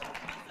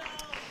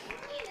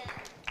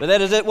But that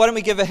is it. Why don't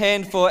we give a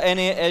hand for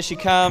Annie as she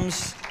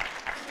comes,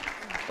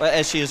 well,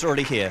 as she is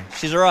already here.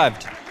 She's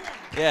arrived.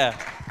 Yeah.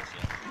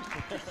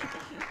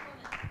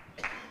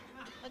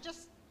 I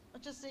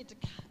just need to,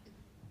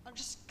 I've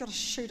just got to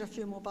shoot a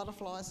few more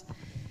butterflies.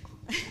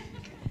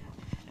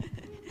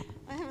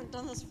 I haven't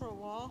done this for a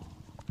while.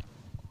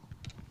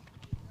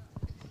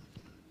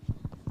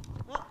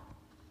 Oh.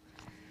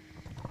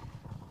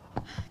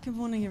 Good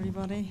morning,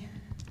 everybody.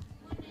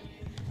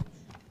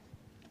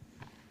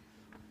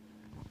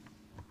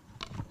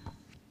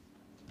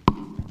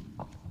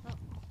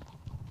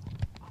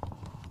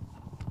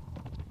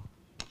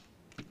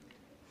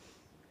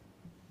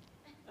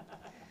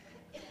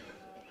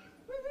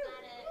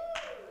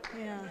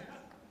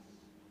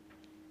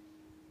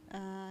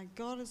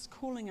 God is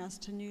calling us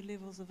to new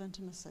levels of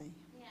intimacy.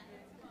 Yeah.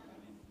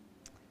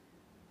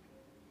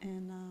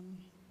 And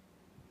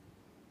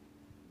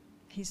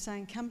He's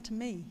saying, come to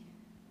me.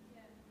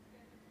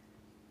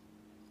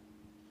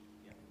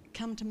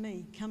 Come to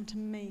me, come to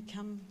me,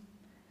 come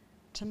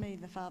to me,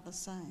 the Father's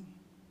saying.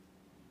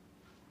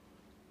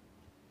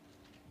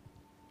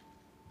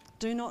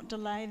 Do not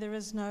delay, there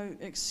is no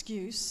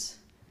excuse.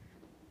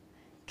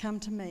 Come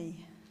to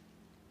me.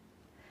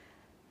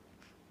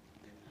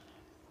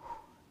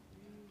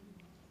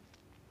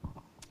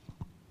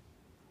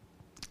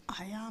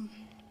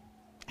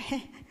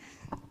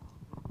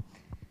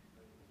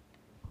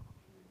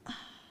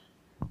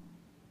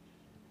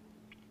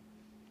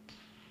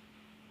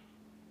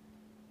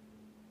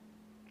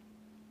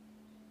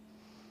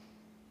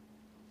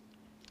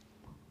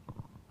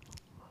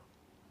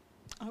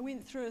 I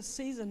went through a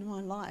season in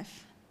my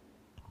life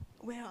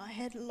where I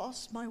had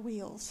lost my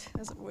wheels,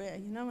 as it were,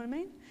 you know what I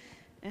mean?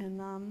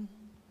 And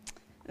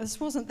this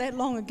wasn't that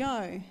long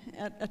ago,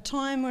 at a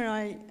time where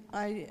I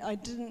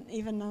didn't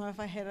even know if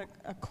I had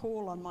a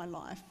call on my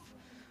life.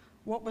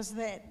 What was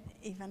that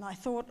even? I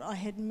thought I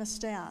had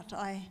missed out.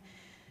 I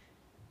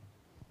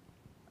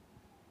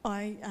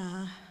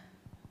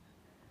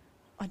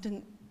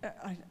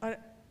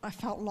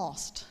felt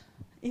lost,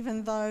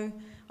 even though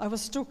I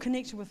was still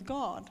connected with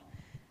God.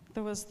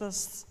 There was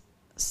this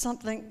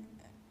something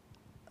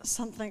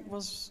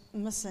was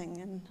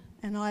missing,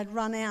 and I'd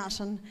run out,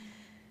 and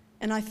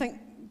I think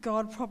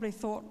God probably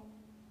thought,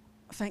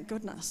 thank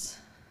goodness.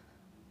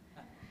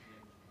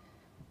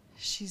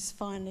 She's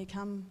finally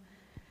come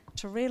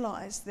to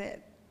realise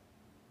that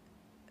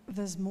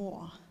there's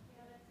more.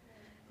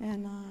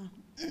 And I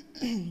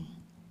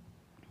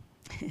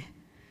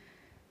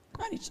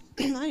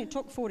only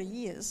took 40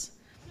 years.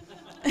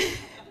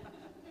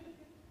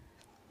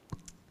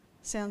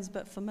 Sounds a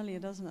bit familiar,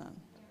 doesn't it?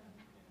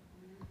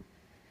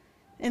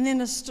 And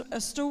then a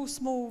still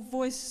small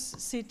voice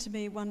said to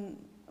me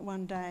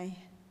one day,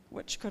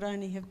 which could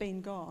only have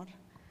been God,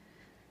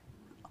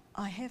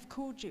 I have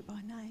called you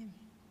by name.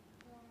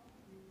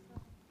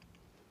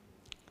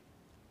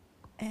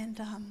 And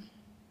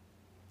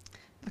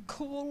the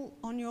call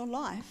on your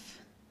life,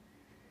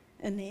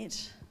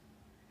 Annette,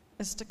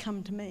 is to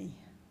come to me.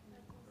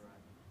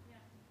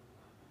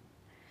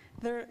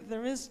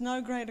 There is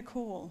no greater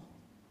call.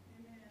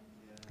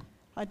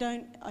 I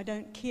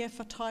don't care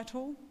for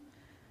title.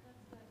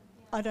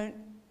 I don't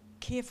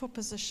care for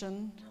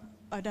position.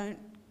 I don't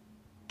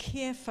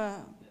care for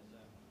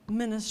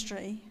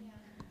ministry.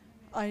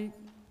 I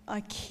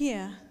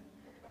care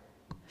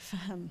for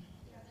Him.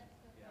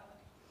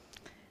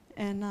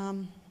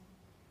 And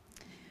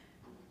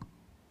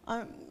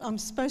I'm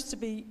supposed to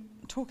be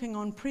talking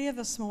on prayer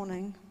this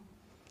morning,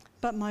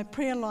 but my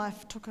prayer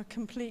life took a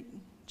complete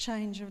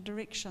change of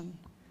direction.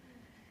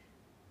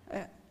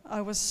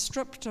 I was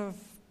stripped of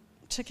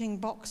ticking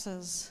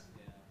boxes,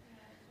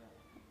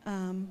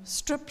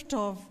 stripped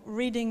of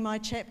reading my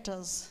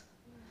chapters,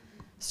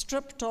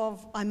 stripped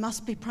of I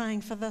must be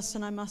praying for this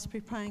and I must be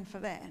praying for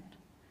that.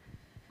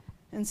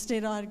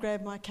 Instead, I'd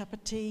grab my cup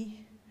of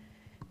tea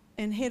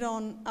and head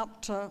on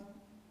up to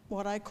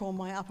what I call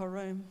my upper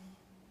room,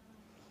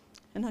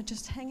 and I'd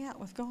just hang out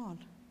with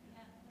God.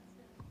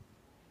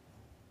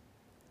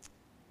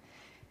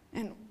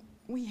 And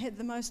we had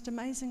the most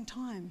amazing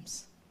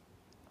times.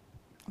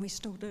 We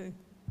still do.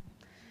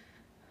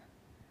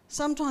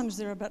 Sometimes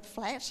they're a bit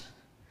flat,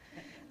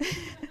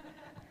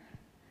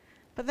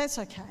 but that's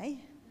okay.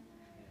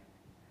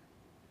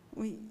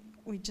 We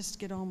just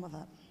get on with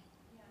it.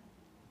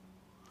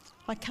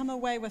 I come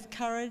away with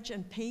courage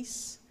and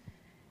peace,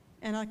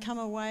 and I come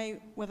away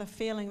with a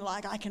feeling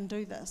like I can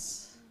do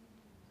this.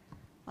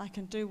 I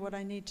can do what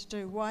I need to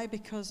do. Why?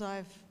 Because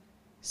I've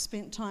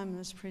spent time in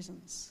His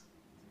presence.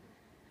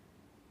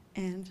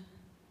 And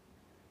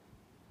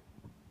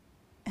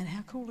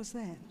how cool is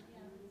that?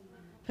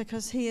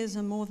 Because He is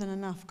a more than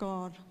enough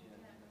God.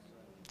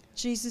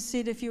 Jesus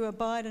said, if you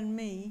abide in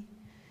me,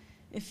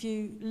 if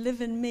you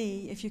live in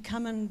me, if you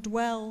come and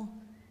dwell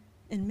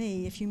in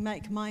me, if you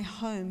make my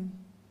home,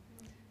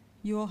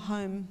 your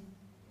home,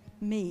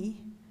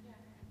 me,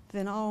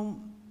 then I'll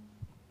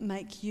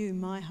make you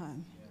my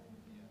home.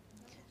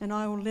 And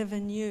I will live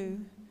in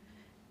you,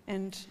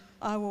 and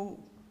I will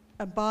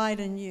abide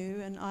in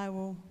you, and I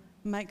will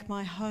make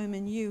my home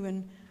in you.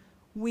 And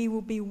we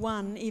will be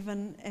one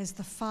even as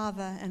the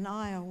Father and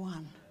I are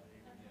one.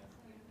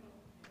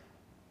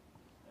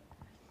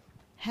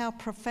 How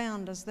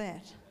profound is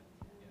that?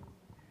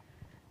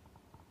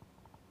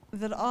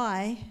 That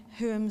I,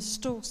 who am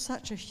still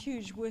such a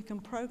huge work in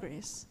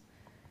progress,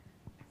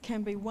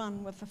 can be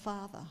one with the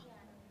Father.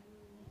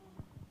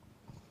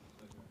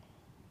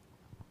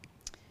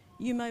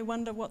 You may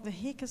wonder, what the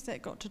heck has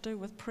that got to do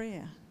with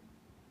prayer?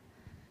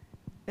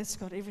 It's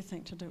got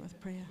everything to do with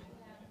prayer.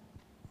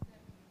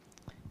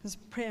 Because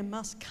prayer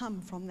must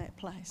come from that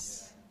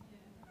place.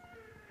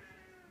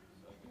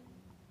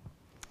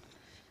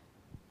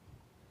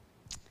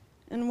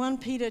 In 1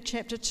 Peter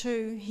chapter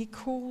 2,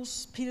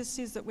 Peter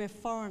says that we're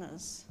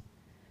foreigners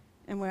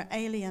and we're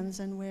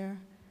aliens, and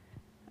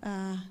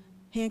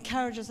he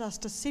encourages us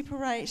to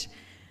separate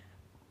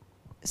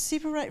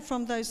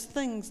from those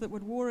things that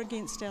would war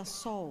against our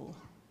soul.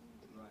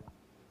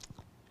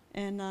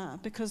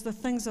 And because the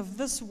things of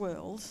this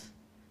world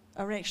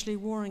are actually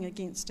warring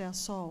against our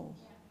soul.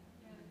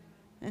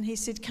 And he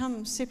said,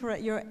 come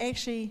separate. You're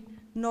actually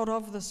not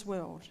of this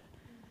world.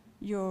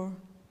 You're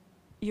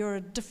a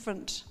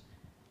different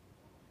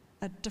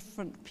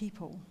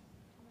people.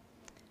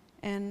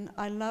 And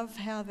I love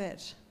how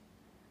that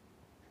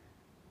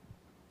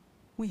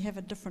we have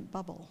a different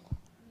bubble.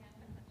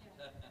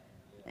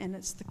 And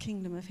it's the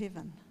kingdom of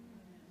heaven.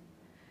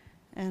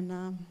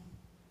 And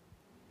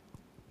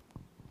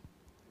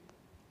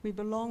we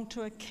belong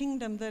to a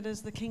kingdom that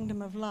is the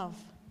kingdom of love.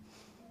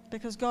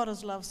 Because God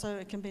is love, so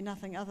it can be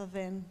nothing other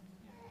than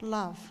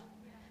love.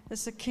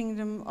 It's a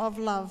kingdom of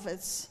love.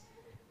 It's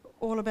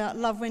all about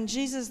love. When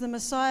Jesus the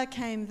Messiah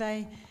came,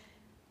 they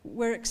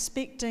were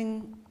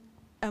expecting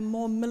a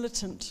more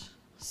militant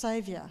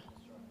Saviour,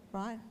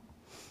 right?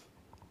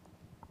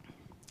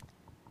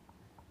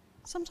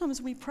 Sometimes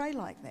we pray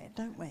like that,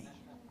 don't we?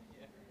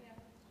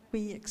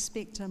 We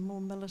expect a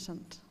more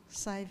militant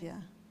Saviour.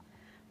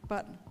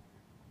 But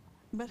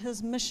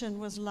his mission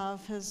was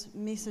love, his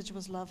message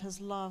was love,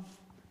 his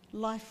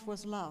life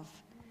was love.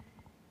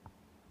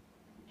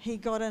 He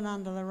got in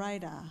under the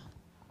radar.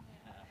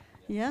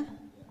 Yeah?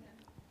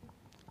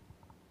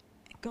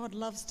 God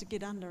loves to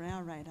get under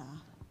our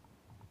radar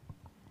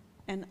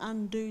and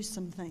undo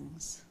some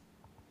things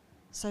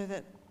so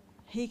that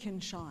he can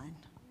shine.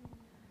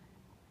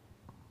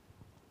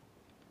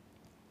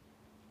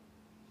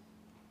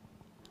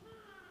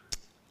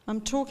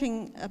 I'm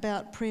talking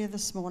about prayer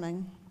this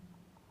morning,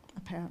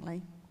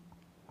 apparently.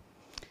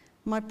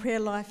 My prayer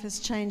life has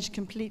changed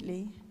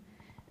completely.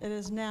 It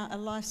is now a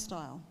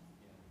lifestyle.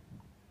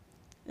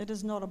 It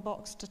is not a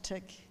box to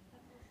tick.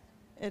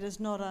 It is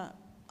not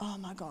oh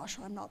my gosh,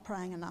 I'm not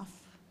praying enough.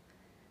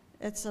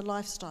 It's a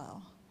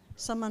lifestyle.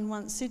 Someone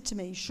once said to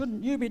me,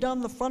 shouldn't you be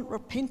down the front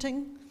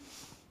repenting?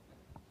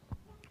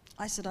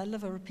 I said, I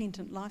live a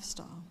repentant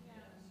lifestyle.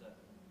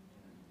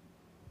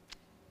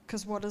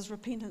 Because what is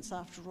repentance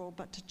after all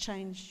but to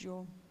change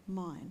your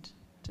mind,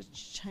 to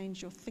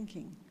change your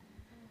thinking?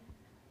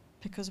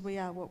 Because we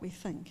are what we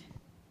think.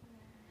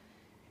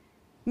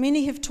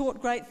 Many have taught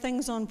great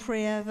things on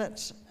prayer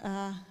that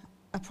are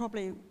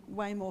probably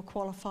way more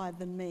qualified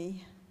than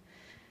me.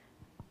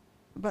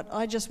 But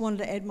I just wanted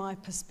to add my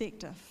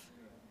perspective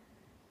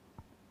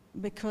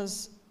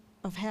because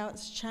of how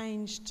it's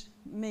changed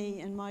me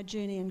and my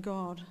journey in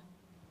God.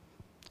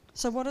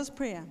 So what is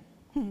prayer?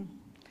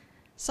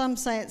 Some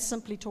say it's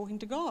simply talking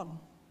to God.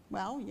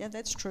 Well, yeah,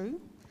 that's true.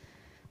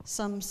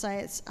 Some say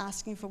it's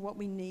asking for what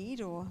we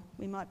need, or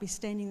we might be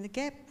standing the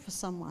gap for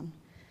someone.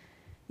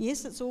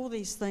 Yes, it's all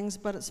these things,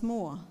 but it's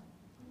more.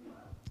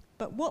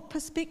 But what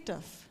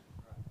perspective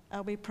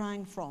are we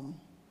praying from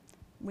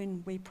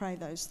when we pray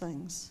those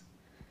things?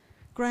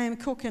 Graham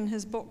Cook, in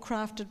his book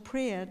Crafted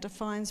Prayer,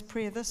 defines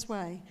prayer this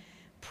way.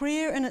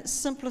 Prayer in its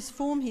simplest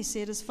form, he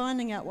said, is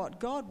finding out what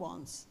God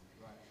wants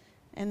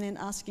and then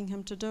asking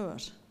him to do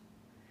it.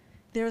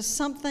 There is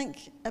something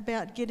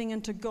about getting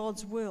into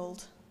God's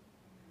world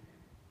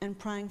and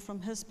praying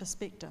from his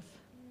perspective.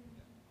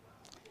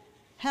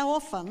 How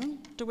often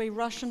do we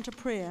rush into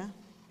prayer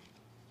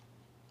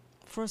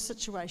for a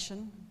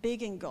situation,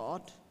 begging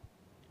God,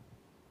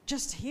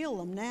 just heal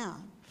them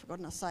now, for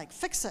goodness sake,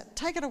 fix it,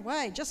 take it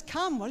away, just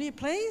come, will you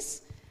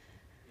please?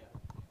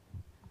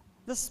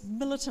 This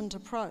militant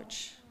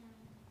approach.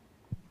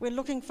 We're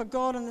looking for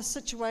God in the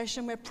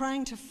situation, we're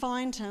praying to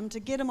find him, to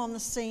get him on the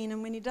scene,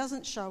 and when he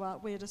doesn't show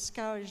up, we're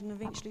discouraged and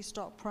eventually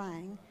stop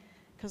praying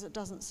because it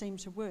doesn't seem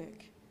to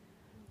work.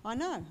 I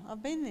know,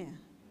 I've been there.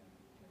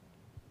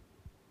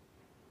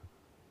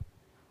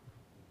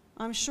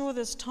 I'm sure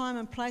there's time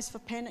and place for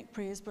panic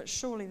prayers, but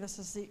surely this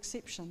is the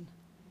exception.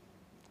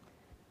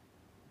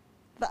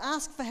 The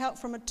ask for help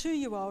from a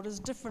 2-year-old is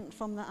different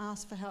from the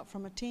ask for help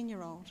from a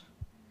 10-year-old.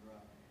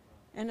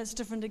 And it's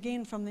different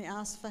again from the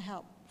ask for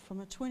help from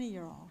a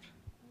 20-year-old.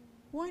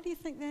 Why do you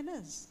think that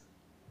is?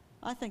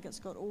 I think it's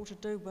got all to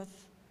do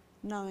with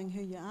knowing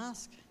who you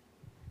ask,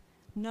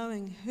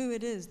 knowing who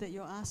it is that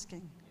you're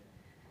asking.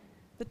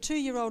 The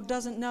 2-year-old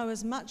doesn't know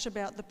as much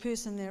about the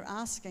person they're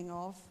asking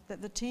of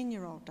that the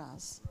 10-year-old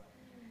does.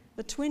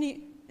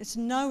 It's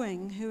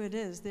knowing who it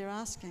is they're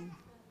asking.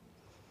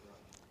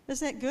 Is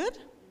that good?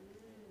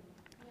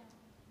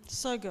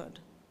 So good.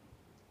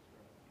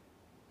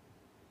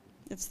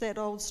 It's that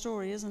old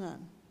story, isn't it?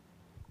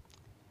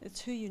 It's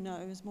who you know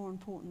is more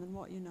important than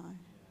what you know.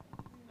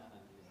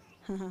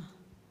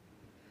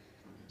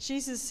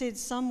 Jesus said,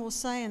 some will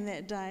say in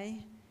that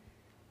day,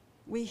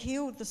 we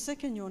healed the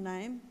sick in your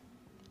name,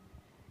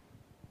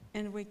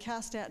 and we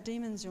cast out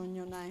demons in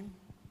your name.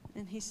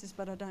 And he says,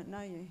 but I don't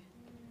know you.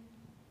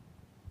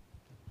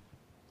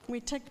 We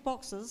ticked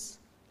boxes.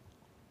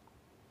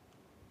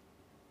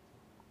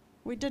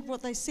 We did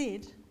what they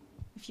said.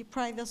 If you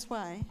pray this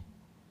way,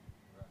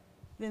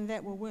 then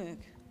that will work.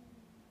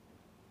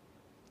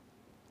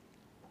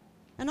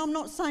 And I'm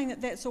not saying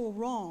that that's all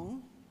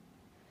wrong.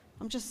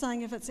 I'm just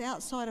saying if it's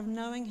outside of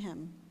knowing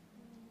him,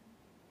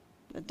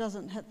 it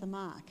doesn't hit the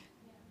mark.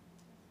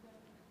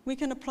 We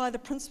can apply the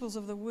principles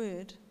of the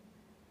word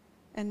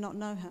and not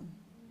know him.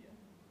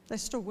 They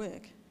still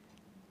work.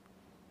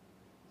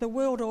 The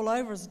world all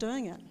over is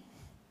doing it.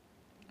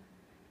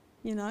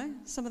 You know,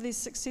 some of these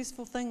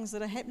successful things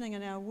that are happening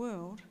in our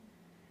world,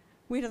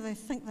 where do they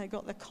think they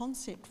got the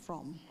concept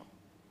from?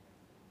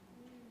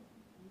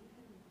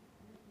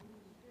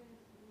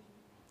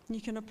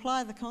 You can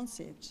apply the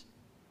concept,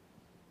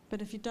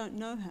 but if you don't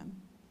know him,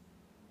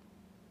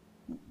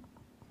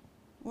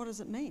 what does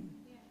it mean?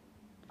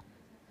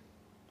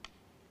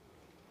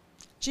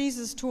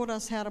 Jesus taught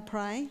us how to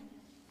pray.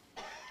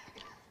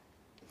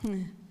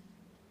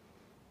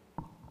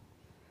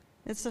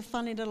 It's a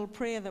funny little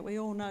prayer that we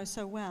all know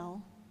so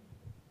well.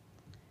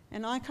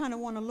 And I kind of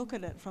want to look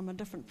at it from a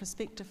different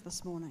perspective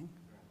this morning.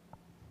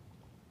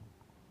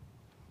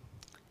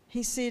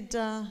 He said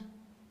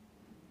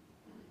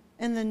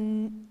in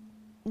the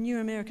New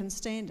American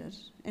Standard,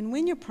 and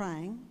when you're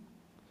praying,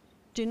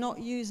 do not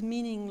use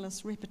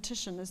meaningless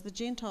repetition as the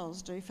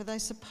Gentiles do, for they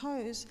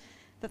suppose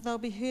that they'll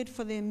be heard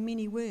for their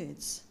many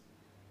words.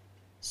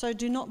 So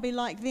do not be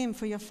like them,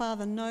 for your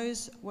Father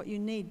knows what you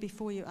need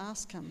before you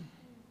ask him.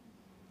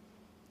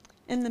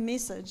 In the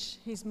Message,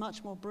 he's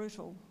much more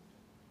brutal.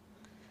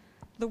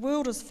 The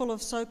world is full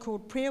of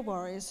so-called prayer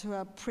warriors who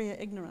are prayer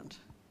ignorant.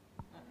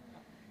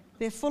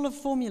 They're full of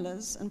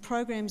formulas and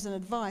programs and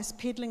advice,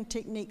 peddling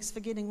techniques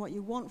for getting what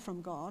you want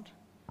from God.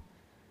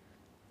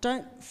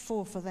 Don't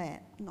fall for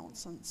that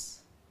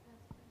nonsense.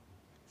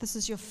 This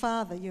is your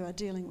Father you are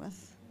dealing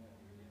with,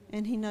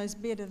 and he knows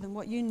better than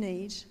what you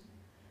need.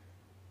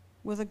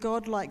 With a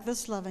God like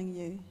this loving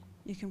you,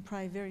 you can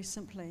pray very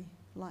simply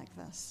like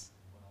this.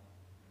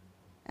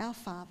 Our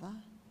Father,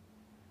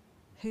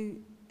 who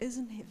is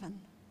in heaven,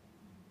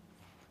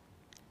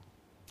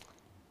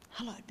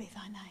 hallowed be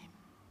thy name.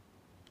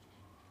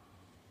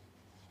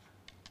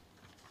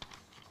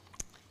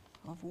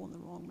 I've worn the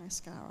wrong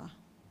mascara.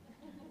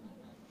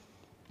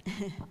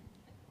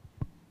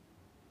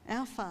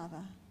 Our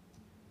Father,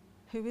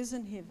 who is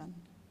in heaven,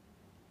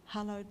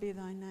 hallowed be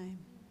thy name.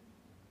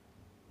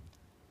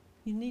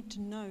 You need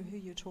to know who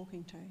you're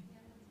talking to.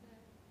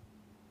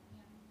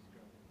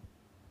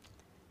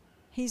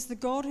 He's the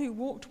God who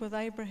walked with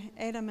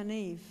Adam and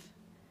Eve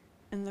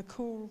in the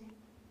cool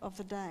of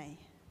the day.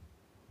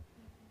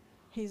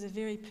 He's a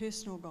very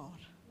personal God.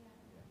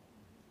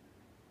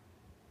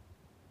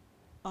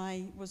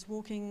 I was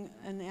walking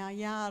in our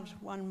yard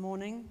one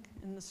morning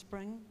in the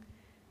spring.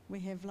 We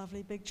have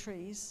lovely big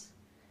trees.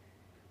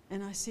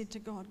 And I said to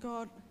God,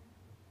 God,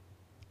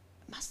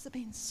 it must have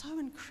been so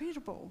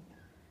incredible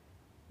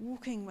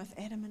walking with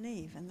Adam and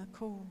Eve in the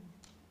cool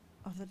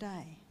of the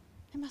day.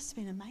 It must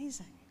have been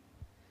amazing.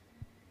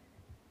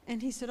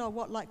 And he said, oh,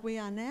 what, like we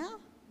are now?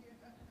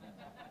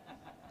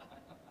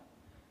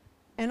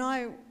 And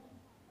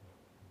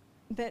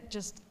that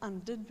just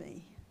undid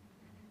me,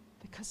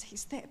 because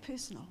he's that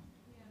personal.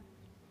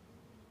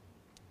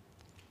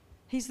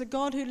 He's the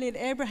God who led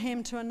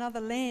Abraham to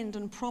another land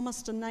and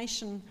promised a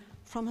nation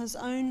from his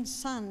own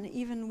son,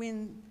 even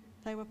when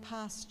they were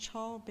past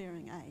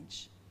childbearing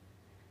age.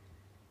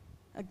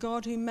 A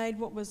God who made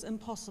what was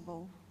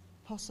impossible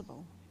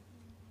possible.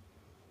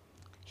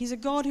 He's a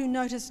God who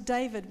noticed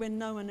David when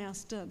no one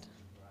else did.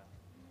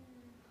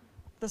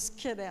 This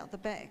kid out the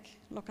back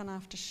looking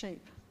after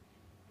sheep.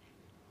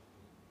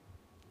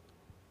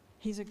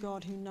 He's a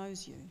God who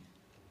knows you.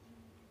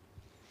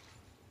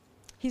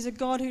 He's a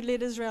God who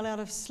led Israel out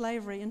of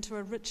slavery into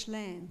a rich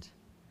land.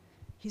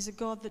 He's a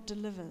God that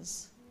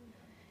delivers.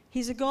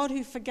 He's a God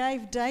who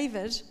forgave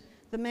David,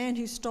 the man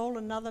who stole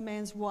another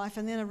man's wife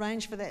and then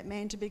arranged for that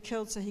man to be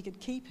killed so he could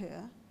keep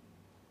her.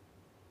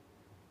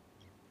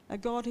 A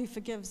God who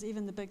forgives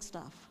even the big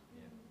stuff.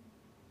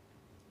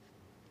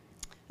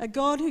 A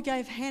God who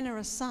gave Hannah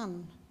a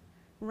son,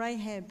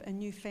 Rahab a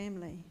new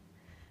family.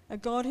 A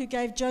God who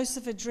gave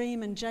Joseph a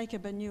dream and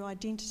Jacob a new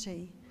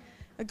identity.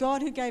 A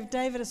God who gave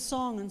David a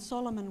song and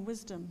Solomon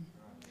wisdom.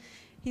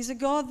 He's a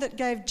God that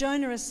gave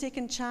Jonah a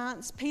second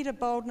chance, Peter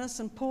boldness,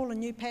 and Paul a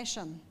new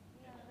passion.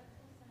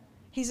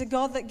 He's a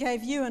God that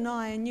gave you and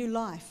I a new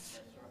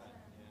life.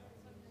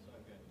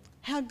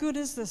 How good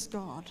is this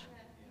God?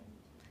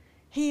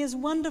 He is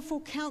wonderful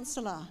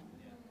counselor.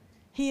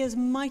 He is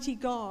mighty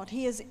God.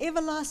 He is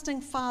everlasting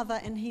Father,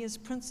 and he is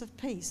Prince of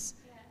Peace.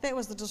 That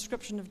was the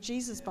description of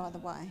Jesus, by the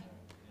way.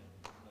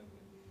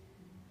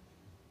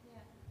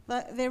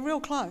 They're real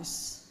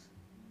close.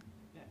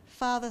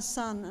 Father,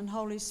 Son, and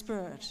Holy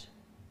Spirit.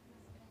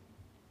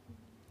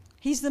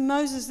 He's the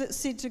Moses that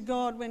said to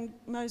God when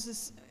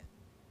Moses,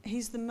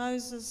 he's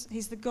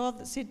the God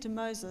that said to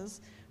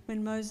Moses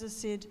when Moses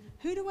said,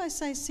 "Who do I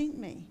say sent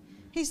me?"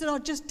 He said, "I'll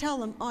just tell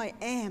them I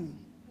am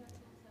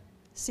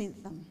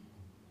sent them."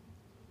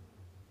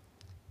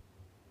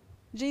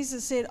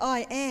 Jesus said,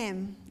 "I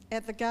am,"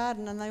 at the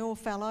garden, and they all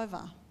fell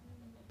over.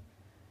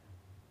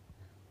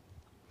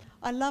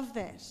 I love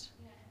that.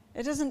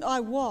 It isn't "I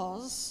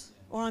was"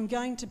 or "I'm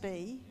going to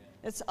be."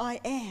 It's "I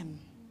am"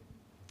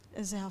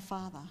 is our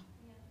Father.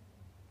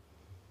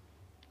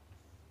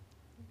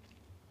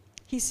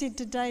 He said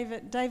to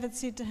David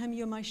said to him,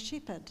 "You're my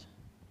shepherd.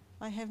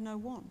 I have no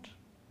want."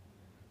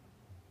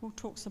 We'll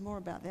talk some more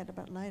about that a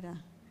bit later.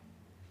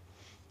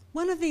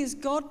 One of these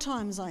God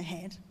times I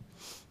had,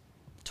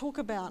 talk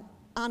about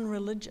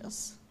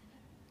unreligious.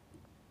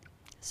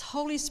 The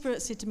Holy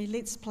Spirit said to me,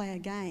 "Let's play a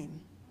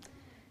game,"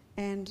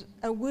 and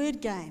a word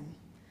game.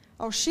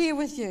 I'll share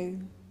with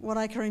you what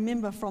I can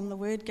remember from the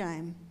word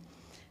game.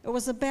 It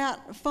was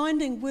about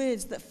finding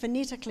words that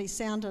phonetically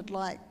sounded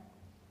like,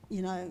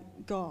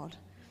 God.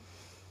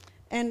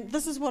 And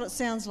this is what it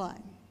sounds like.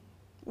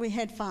 We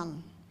had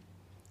fun.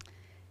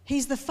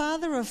 He's the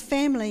Father of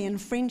family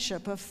and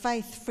friendship, of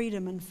faith,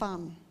 freedom, and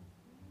fun.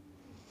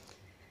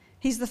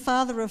 He's the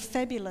Father of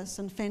fabulous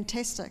and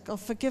fantastic,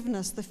 of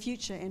forgiveness, the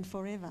future, and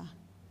forever.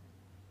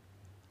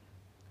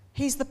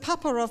 He's the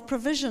Papa of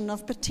provision,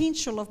 of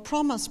potential, of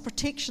promise,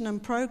 protection,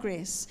 and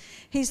progress.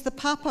 He's the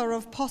Papa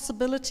of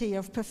possibility,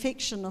 of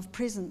perfection, of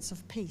presence,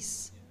 of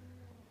peace.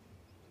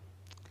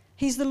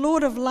 He's the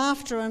Lord of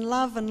laughter and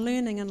love and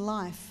learning and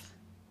life.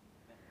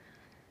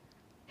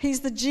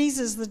 He's the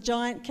Jesus, the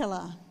giant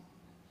killer.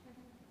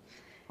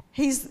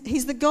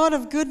 He's the God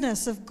of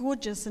goodness, of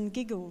gorgeous and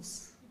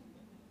giggles.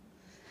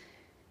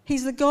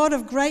 He's the God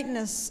of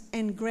greatness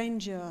and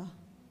grandeur.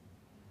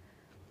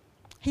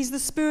 He's the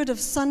Spirit of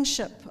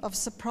sonship, of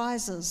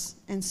surprises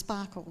and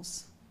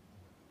sparkles.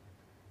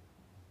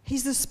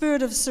 He's the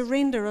Spirit of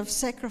surrender, of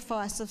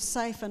sacrifice, of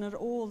safe and of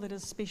all that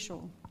is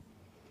special.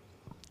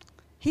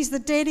 He's the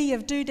Daddy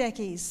of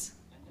doodackies,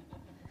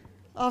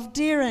 of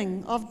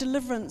daring, of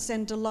deliverance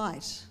and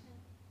delight.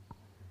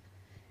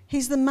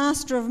 He's the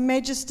Master of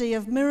majesty,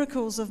 of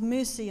miracles, of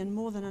mercy and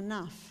more than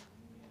enough.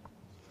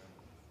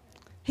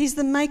 He's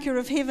the Maker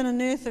of heaven and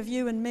earth, of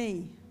you and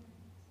me.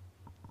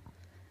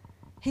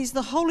 He's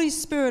the Holy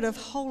Spirit of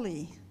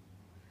holy,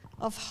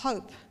 of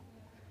hope,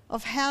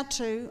 of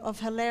how-to, of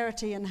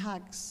hilarity and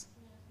hugs.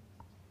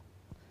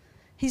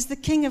 He's the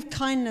King of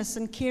kindness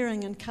and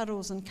caring and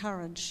cuddles and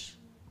courage.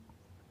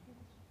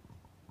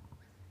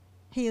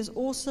 He is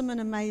awesome and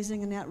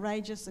amazing and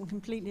outrageous and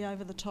completely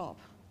over the top.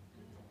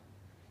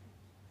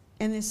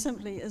 And there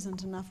simply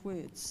isn't enough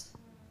words.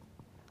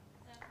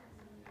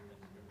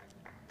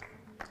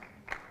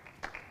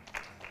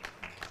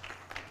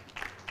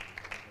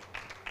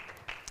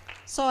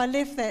 So I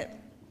left that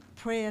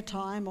prayer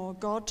time or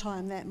God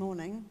time that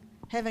morning,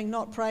 having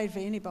not prayed for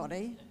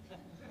anybody.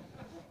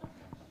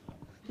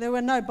 There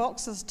were no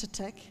boxes to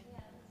tick.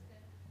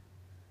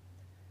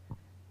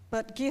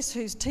 But guess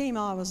whose team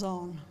I was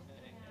on?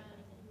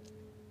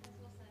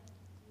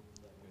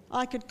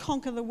 I could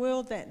conquer the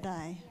world that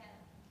day.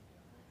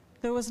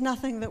 There was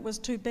nothing that was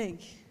too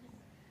big.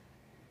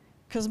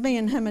 Because me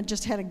and him had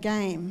just had a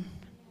game,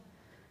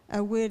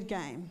 a word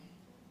game,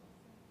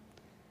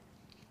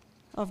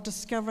 of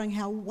discovering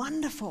how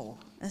wonderful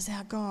is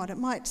our God. It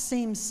might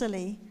seem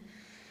silly,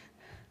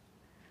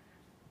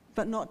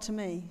 but not to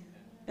me.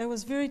 It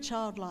was very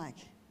childlike.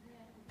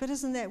 But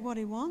isn't that what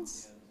he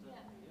wants?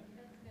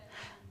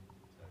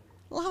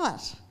 Love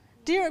it.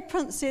 Derek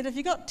Prince said, if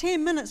you've got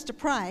 10 minutes to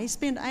pray,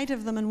 spend 8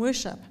 of them in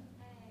worship.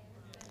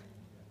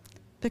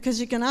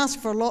 Because you can ask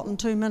for a lot in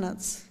 2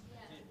 minutes.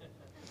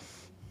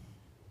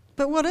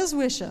 But what is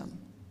worship?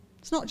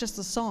 It's not just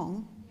a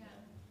song.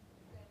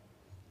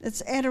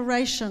 It's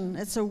adoration,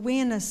 it's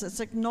awareness, it's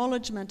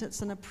acknowledgement,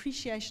 it's an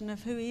appreciation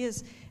of who he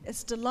is.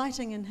 It's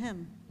delighting in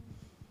him.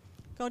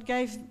 God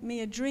gave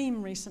me a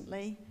dream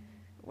recently,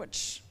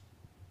 which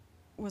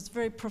was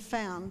very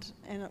profound,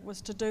 and it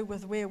was to do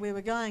with where we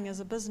were going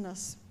as a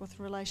business with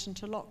relation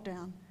to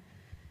lockdown.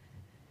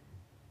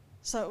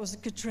 So it was a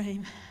good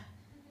dream.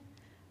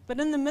 But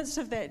in the midst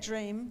of that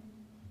dream,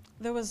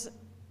 there was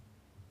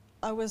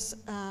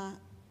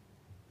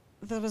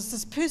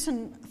this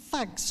person,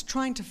 thugs,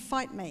 trying to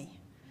fight me.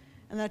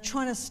 And they're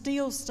trying to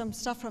steal some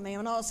stuff from me,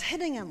 and I was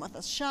hitting him with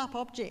a sharp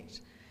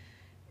object.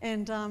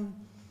 And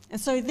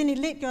so then he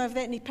let go of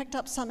that and he picked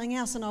up something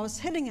else, and I was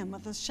hitting him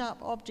with a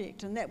sharp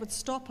object, and that would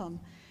stop him.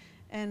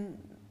 And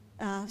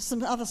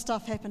some other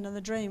stuff happened in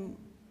the dream,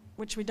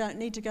 which we don't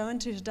need to go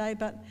into today,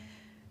 but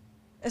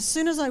as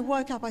soon as I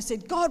woke up, I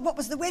said, God, what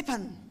was the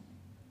weapon?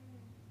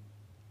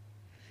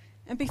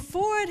 And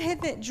before I'd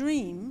had that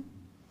dream,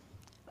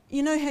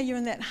 you know how you're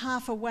in that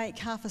half awake,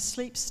 half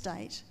asleep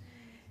state,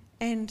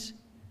 and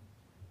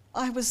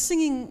I was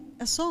singing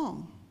a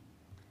song,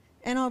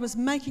 And I was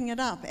making it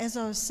up as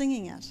I was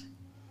singing it.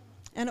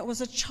 And it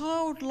was a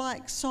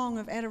childlike song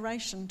of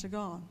adoration to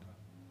God.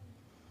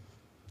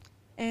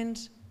 And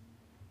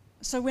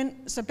so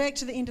back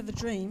to the end of the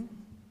dream,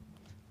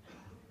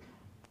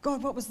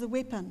 God, what was the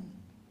weapon?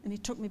 And he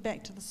took me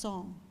back to the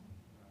song.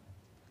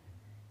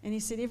 And he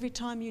said, every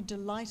time you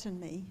delight in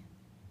me,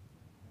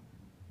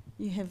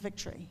 you have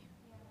victory.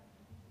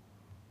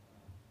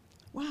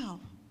 Wow.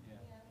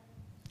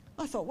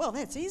 I thought, well,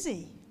 that's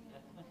easy.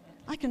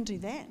 I can do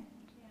that.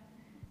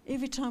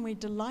 Every time we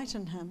delight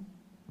in him.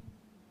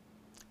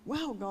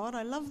 Wow, God,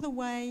 I love the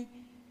way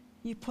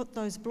you put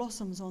those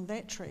blossoms on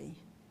that tree.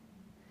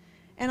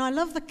 And I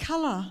love the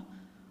colour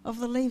of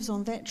the leaves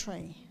on that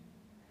tree.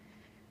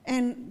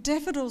 And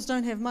daffodils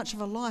don't have much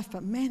of a life,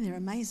 but man, they're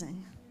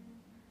amazing.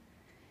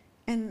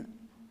 And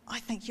I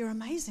think you're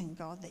amazing,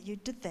 God, that you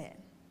did that.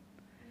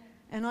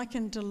 And I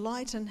can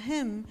delight in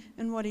him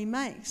and what he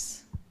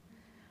makes.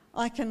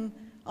 I can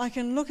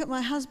look at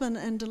my husband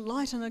and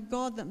delight in a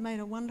God that made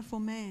a wonderful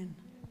man.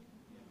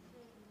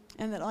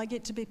 And that I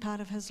get to be part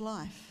of his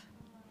life.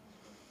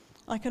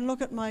 I can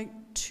look at my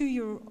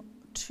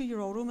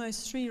two-year-old,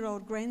 almost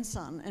 3-year-old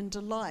grandson and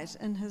delight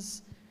in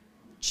his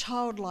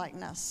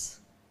childlikeness.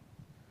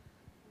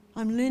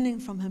 I'm learning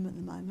from him at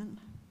the moment.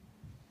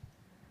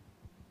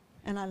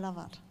 And I love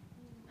it.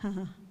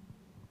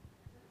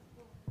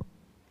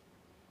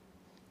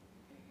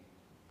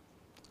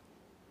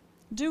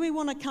 Do we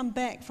want to come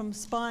back from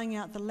spying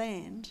out the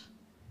land,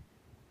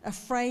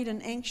 afraid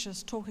and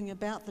anxious talking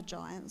about the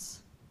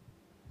giants,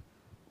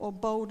 or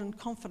bold and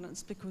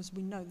confident because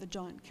we know the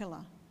giant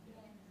killer?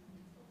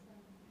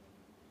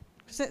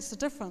 Because that's the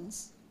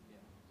difference.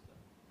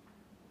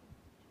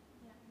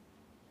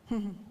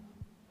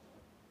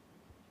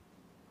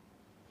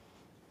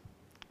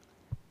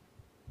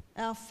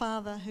 Our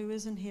Father who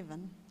is in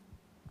heaven,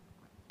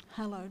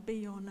 hallowed be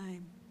your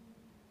name.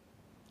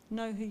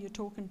 Know who you're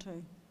talking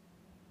to.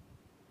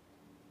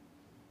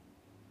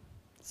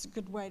 It's a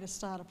good way to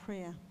start a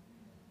prayer.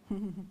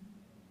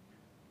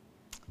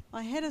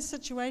 I had a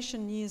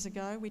situation years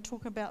ago, we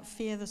talk about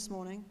fear this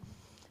morning.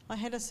 I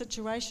had a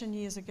situation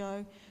years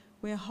ago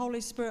where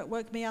Holy Spirit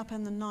woke me up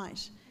in the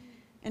night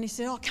and he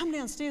said, oh, come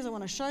downstairs, I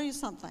want to show you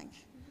something.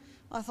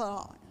 I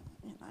thought,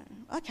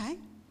 okay.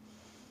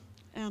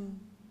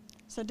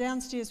 So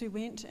downstairs we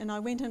went, and I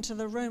went into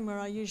the room where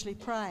I usually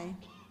pray.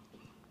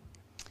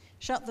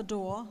 Shut the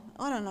door.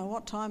 I don't know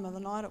what time of the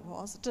night it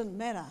was. It didn't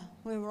matter.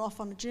 We were off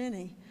on a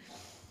journey.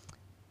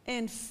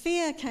 And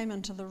fear came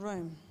into the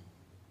room.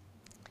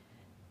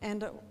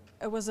 And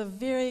it was a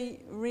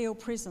very real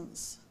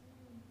presence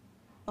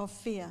of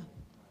fear.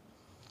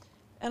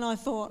 And I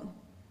thought,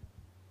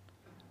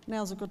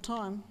 now's a good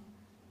time.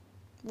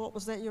 What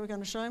was that you were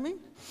going to show me?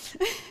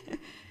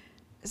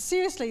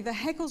 Seriously, the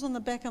hackles on the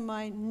back of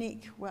my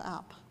neck were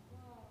up.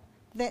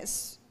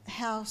 That's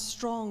how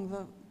strong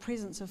the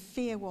presence of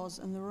fear was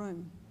in the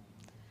room.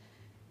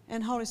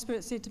 And Holy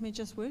Spirit said to me,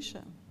 just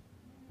worship.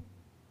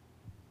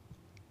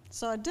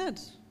 So I did.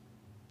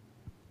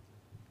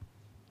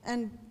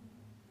 And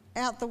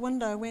out the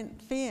window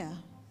went fear.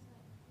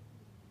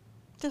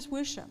 Just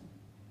worship.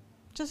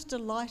 Just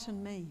delight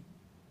in me.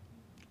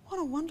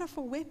 What a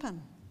wonderful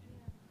weapon.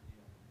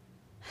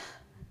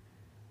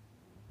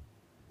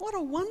 What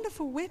a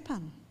wonderful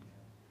weapon.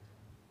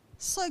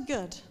 So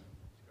good.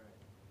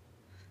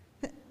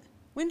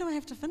 When do I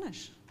have to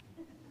finish?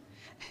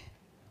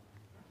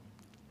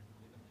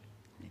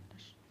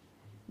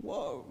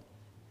 Whoa.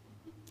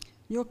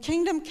 Your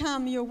kingdom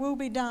come, your will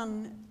be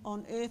done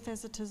on earth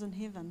as it is in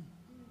heaven.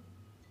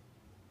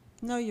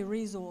 Know your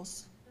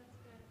resource.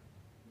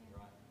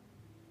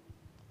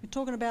 We're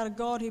talking about a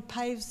God who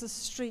paves the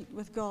street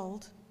with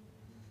gold,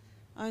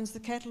 owns the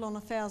cattle on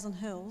 1,000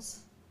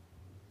 hills,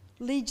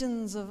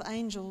 legions of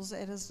angels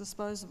at his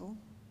disposal.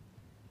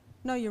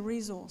 Know your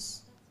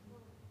resource.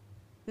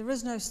 There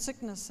is no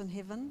sickness in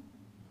heaven.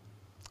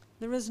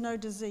 There is no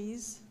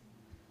disease.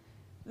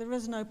 There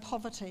is no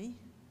poverty.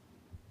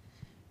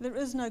 There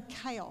is no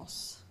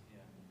chaos.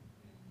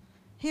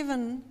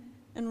 Heaven,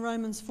 in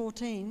Romans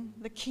 14,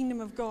 the kingdom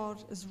of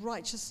God is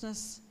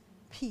righteousness,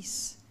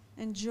 peace,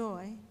 and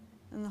joy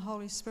in the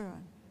Holy Spirit.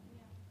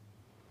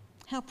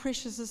 How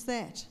precious is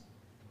that?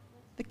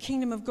 The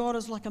kingdom of God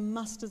is like a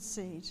mustard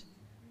seed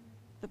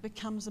that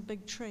becomes a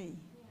big tree.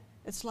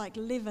 It's like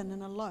leaven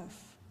in a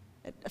loaf.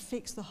 It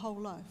affects the whole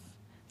loaf.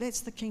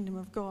 That's the kingdom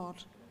of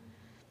God.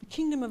 The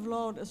kingdom of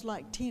God is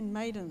like 10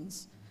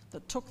 maidens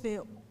that took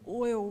their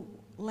oil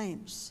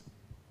lamps.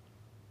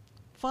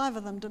 5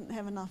 of them didn't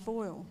have enough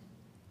oil.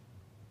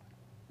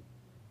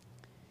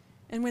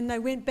 And when they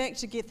went back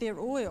to get their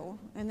oil,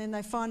 and then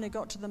they finally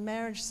got to the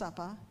marriage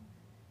supper,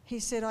 he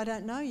said, I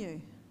don't know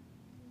you.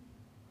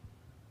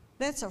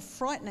 That's a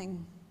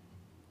frightening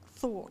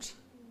thought.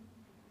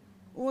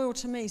 Oil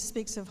to me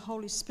speaks of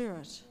Holy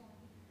Spirit.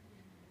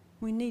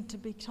 We need to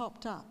be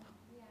topped up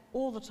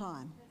all the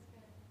time.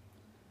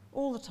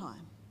 All the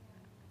time.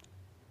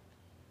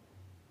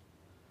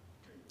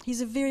 He's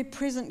a very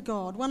present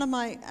God. One of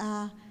my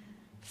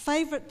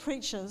favourite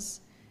preachers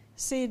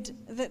said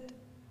that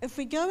if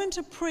we go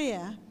into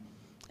prayer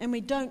and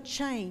we don't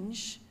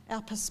change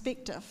our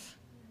perspective,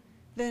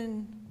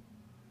 then,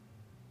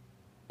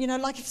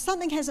 like if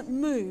something hasn't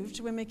moved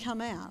when we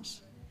come out,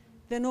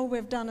 then all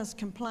we've done is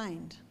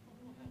complained.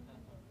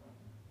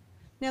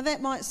 Now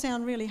that might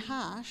sound really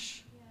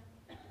harsh,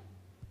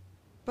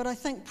 but I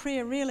think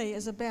prayer really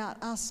is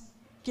about us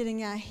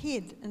getting our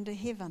head into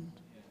heaven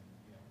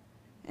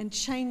and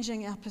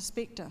changing our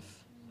perspective.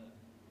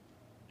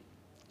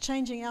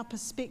 Changing our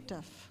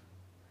perspective.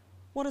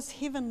 What does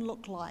heaven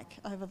look like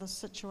over this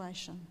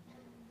situation?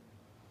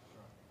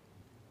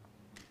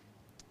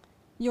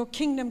 Your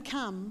kingdom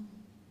come,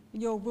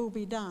 your will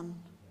be done,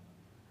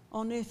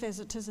 on earth as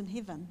it is in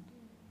heaven.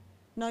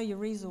 Know your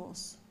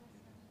resource.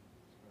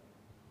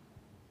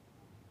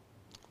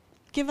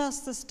 Give us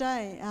this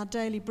day our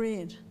daily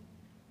bread.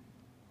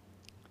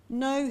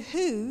 Know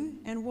who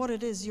and what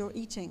it is you're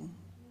eating.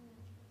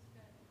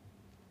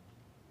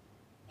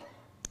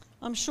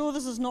 I'm sure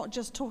this is not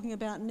just talking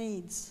about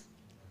needs,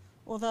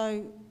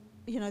 although,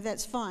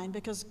 that's fine,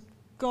 because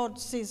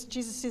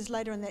Jesus says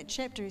later in that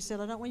chapter, he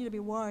said, I don't want you to be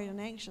worried and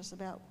anxious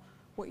about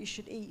what you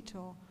should eat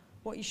or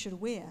what you should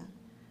wear.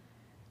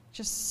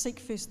 Just seek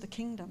first the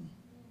kingdom.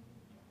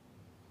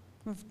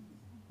 We've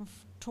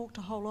talked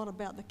a whole lot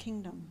about the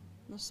kingdom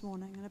this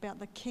morning and about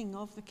the king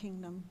of the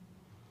kingdom.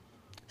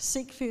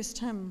 Seek first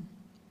him.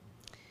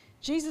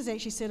 Jesus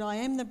actually said, I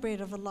am the bread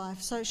of the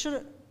life. So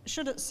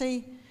should it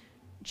see,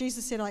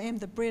 Jesus said, I am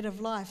the bread of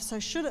life. So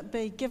should it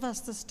be, give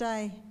us this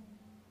day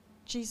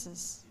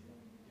Jesus.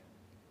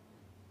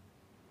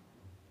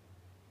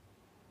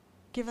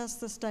 Give us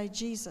this day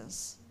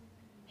Jesus.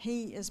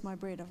 He is my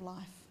bread of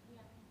life.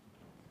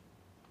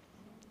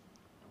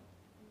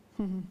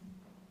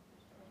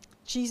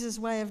 Jesus'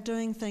 way of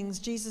doing things,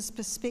 Jesus'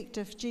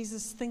 perspective,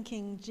 Jesus'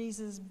 thinking,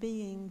 Jesus'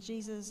 being,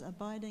 Jesus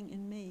abiding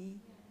in me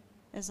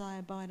as I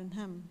abide in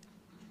him.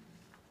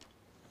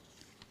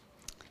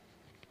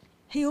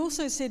 He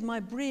also said, my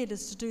bread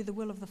is to do the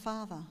will of the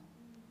Father.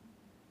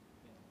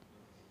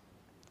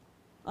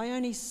 I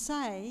only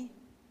say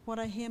what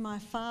I hear my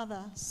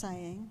Father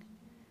saying,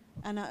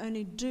 and I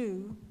only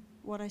do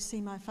what I see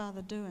my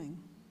Father doing.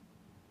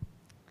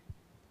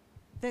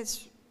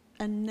 That's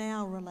a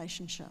now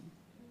relationship.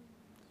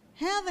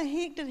 How the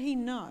heck did he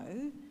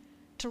know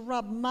to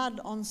rub mud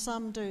on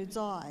some dude's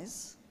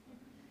eyes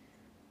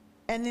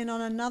and then on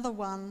another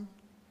one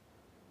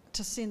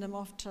to send him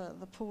off to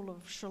the pool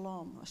of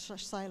Shalom or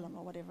Salem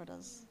or whatever it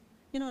is?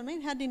 You know what I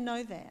mean? How did he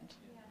know that?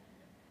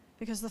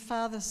 Because the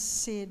Father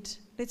said,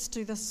 let's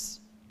do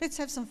this. Let's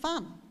have some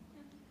fun.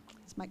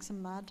 Let's make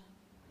some mud.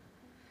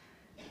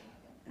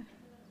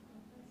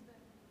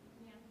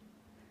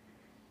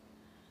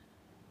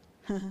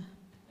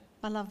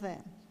 I love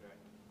that.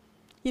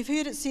 You've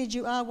heard it said,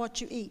 you are what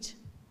you eat.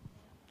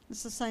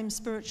 It's the same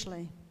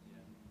spiritually.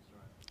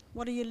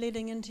 What are you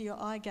letting into your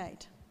eye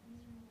gate?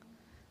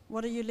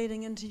 What are you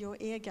letting into your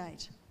ear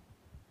gate?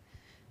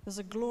 There's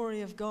a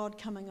glory of God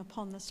coming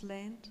upon this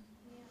land,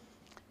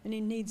 and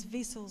he needs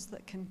vessels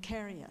that can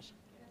carry it.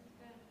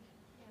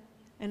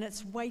 And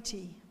it's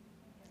weighty.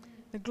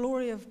 The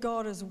glory of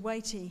God is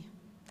weighty,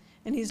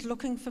 and he's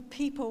looking for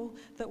people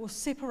that will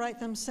separate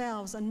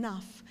themselves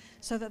enough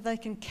so that they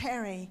can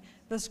carry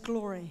this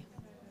glory.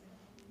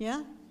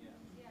 Yeah?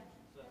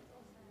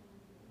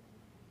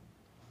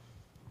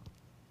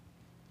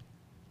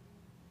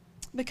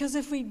 Because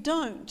if we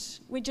don't,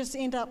 we just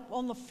end up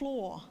on the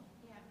floor.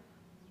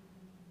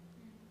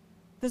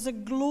 There's a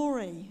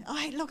glory.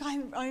 I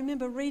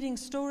remember reading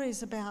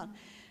stories about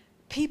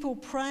people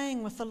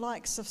praying with the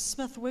likes of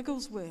Smith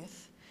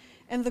Wigglesworth,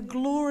 and the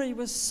glory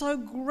was so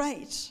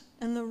great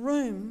in the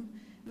room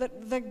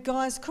that the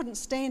guys couldn't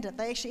stand it.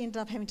 They actually ended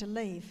up having to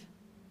leave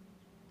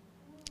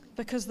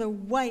because the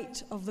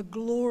weight of the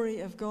glory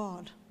of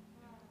God.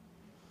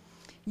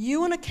 You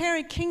want to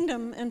carry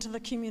kingdom into the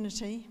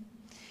community,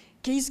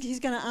 he's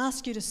going to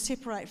ask you to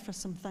separate for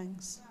some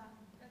things.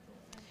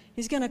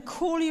 He's going to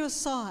call you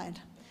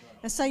aside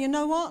and say, you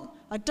know what?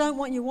 I don't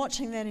want you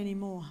watching that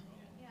anymore.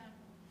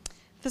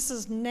 This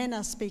is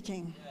Nana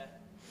speaking.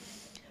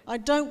 I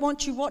don't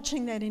want you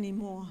watching that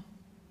anymore.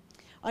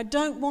 I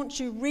don't want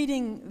you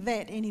reading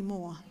that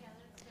anymore.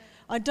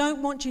 I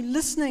don't want you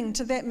listening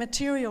to that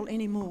material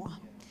anymore,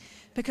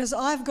 because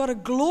I've got a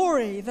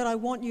glory that I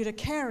want you to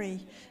carry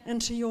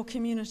into your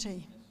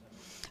community.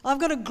 I've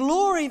got a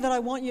glory that I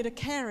want you to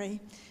carry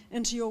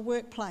into your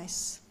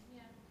workplace.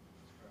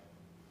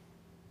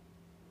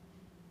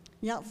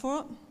 You up for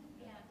it?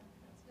 Yeah,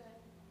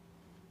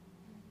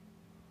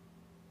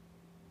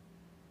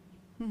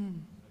 that's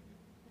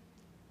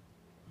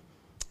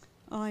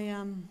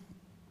good.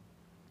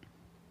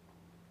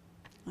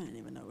 I don't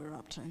even know where we're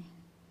up to.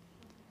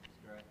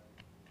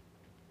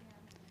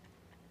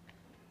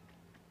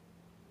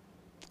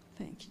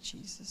 Thank you,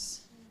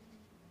 Jesus.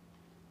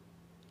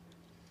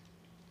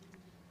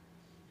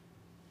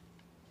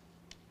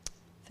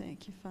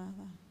 Thank you, Father.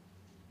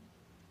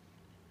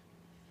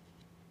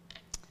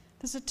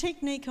 There's a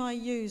technique I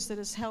use that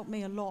has helped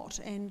me a lot,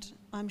 and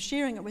I'm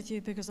sharing it with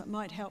you because it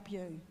might help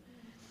you.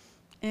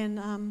 And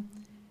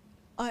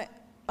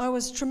I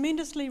was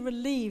tremendously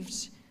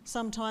relieved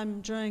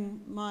sometime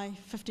during my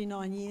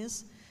 59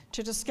 years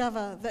to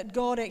discover that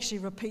God actually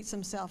repeats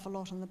himself a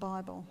lot in the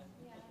Bible.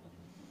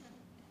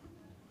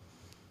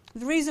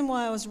 The reason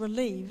why I was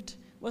relieved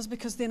was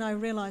because then I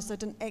realised I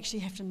didn't actually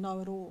have to know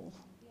it all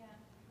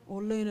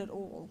or learn it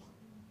all.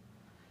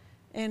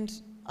 And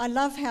I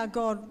love how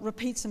God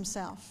repeats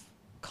himself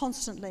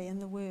constantly in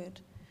the Word.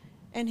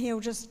 And he'll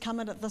just come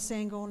in at this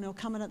angle and he'll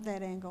come in at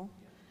that angle.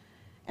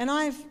 And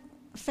I've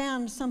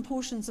found some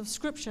portions of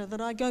Scripture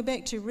that I go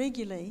back to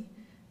regularly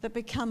that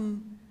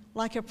become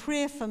like a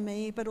prayer for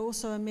me, but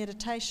also a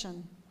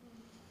meditation.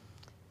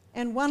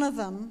 And one of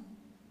them,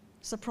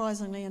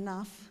 surprisingly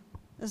enough,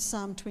 is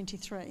Psalm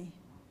 23.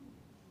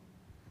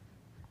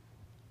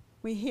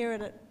 We hear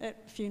it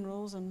at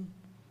funerals and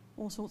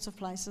all sorts of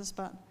places,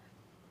 but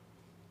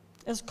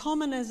as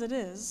common as it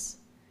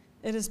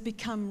has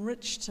become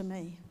rich to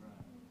me.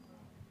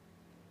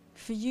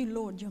 For you,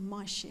 Lord, you're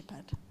my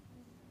shepherd.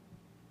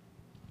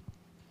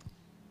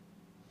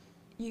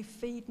 You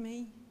feed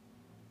me,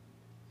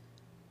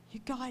 you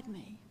guide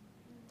me,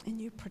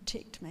 and you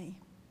protect me.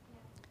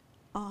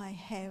 I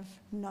have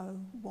no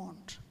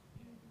want.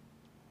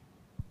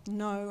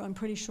 No, I'm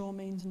pretty sure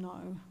means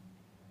no.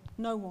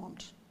 No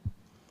want.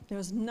 There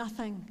is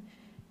nothing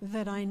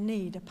that I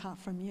need apart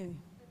from you.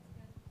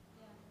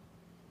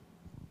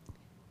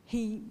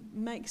 He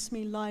makes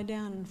me lie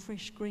down in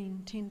fresh,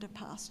 green, tender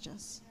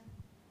pastures.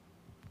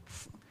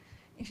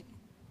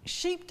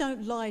 Sheep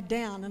don't lie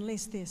down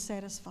unless they're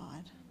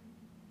satisfied.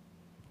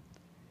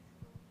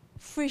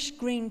 Fresh,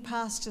 green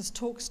pastures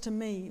talks to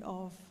me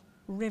of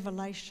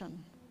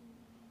revelation.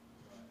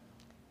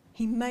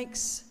 He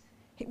leads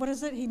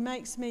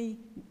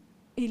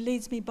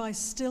me by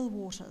still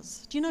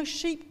waters. Do you know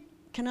sheep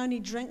can only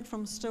drink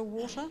from still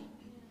water?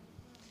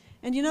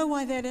 And you know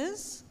why that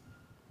is?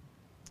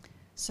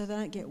 So they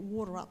don't get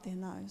water up their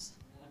nose.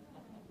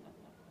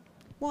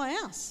 Why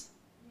else?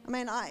 I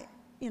mean,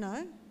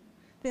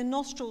 their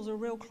nostrils are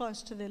real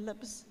close to their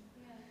lips.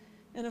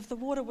 And if the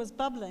water was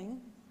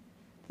bubbling,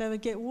 they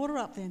would get water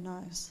up their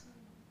nose.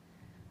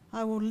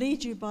 I will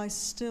lead you by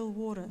still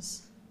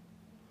waters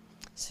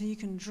so you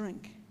can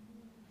drink.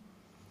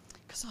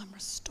 Because I'm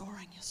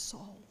restoring your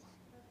soul.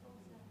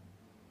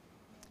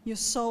 Your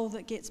soul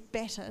that gets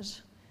battered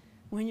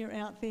when you're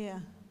out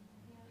there.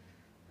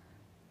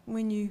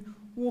 When you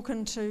walk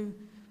into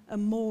a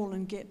mall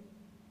and get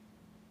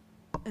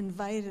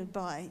invaded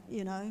by,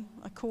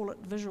 I call it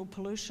visual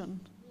pollution.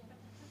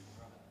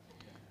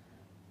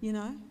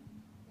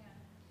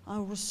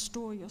 I'll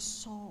restore your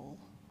soul,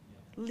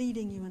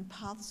 leading you in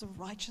paths of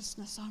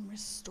righteousness. I'm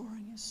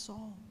restoring your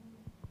soul.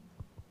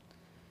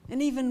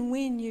 And even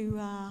when you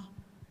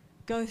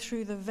go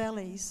through the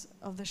valleys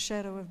of the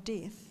shadow of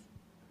death,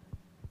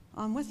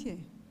 I'm with you.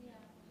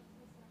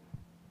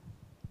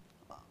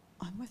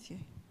 I'm with you.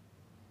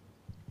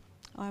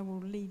 I will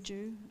lead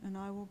you and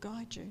I will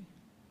guide you.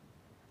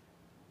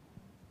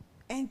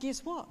 And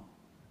guess what?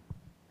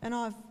 And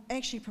I've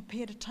actually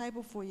prepared a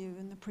table for you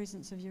in the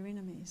presence of your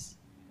enemies.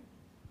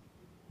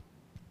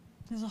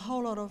 There's a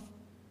whole lot of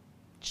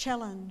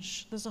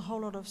challenge, there's a whole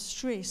lot of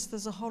stress,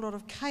 there's a whole lot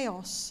of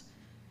chaos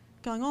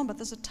going on, but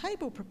there's a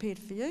table prepared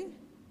for you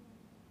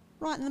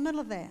right in the middle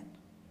of that.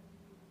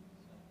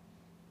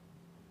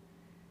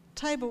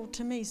 Table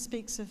to me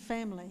speaks of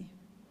family.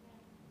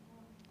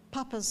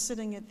 Papa's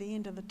sitting at the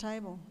end of the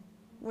table.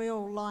 We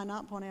all line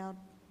up with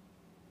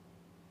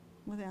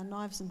our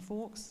knives and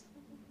forks.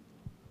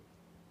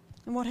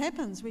 And what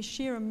happens? We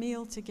share a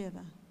meal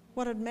together.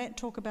 What did Matt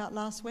talk about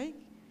last week?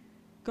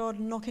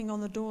 God knocking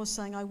on the door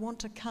saying, I want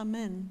to come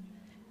in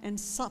and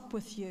sup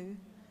with you,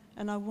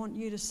 and I want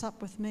you to sup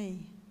with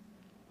me.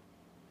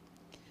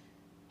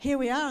 Here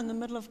we are in the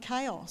middle of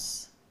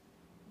chaos.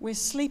 We're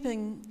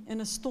sleeping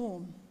in a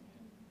storm.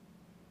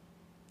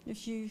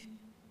 If you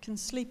can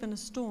sleep in a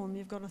storm,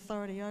 you've got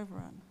authority over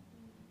it.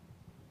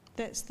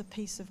 That's the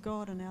peace of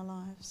God in our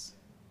lives.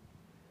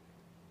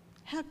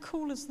 How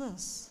cool is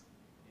this?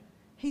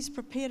 He's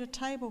prepared a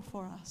table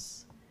for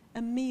us,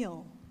 a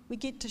meal. We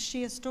get to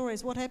share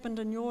stories. What happened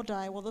in your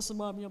day? Well, this is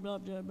blah, blah, blah,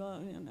 blah, blah.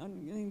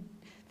 And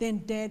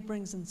then Dad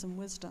brings in some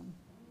wisdom.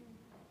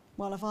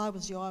 Well, if I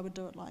was you, I would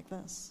do it like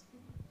this.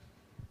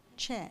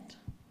 Chat.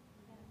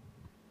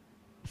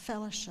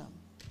 Fellowship.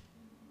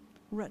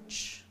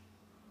 Rich.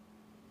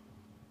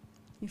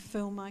 You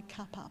fill my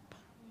cup up.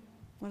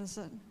 What is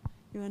it?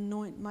 You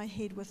anoint my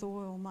head with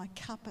oil. My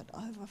cup, it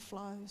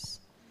overflows.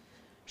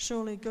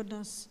 Surely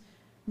goodness,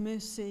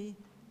 mercy,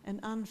 and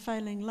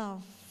unfailing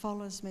love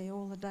follows me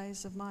all the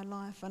days of my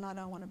life, and I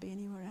don't want to be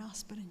anywhere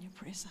else but in your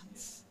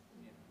presence.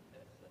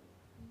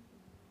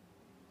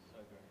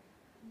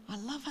 I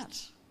love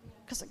it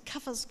because it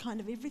covers kind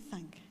of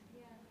everything.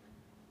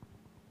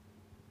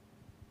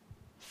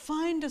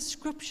 Find a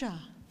scripture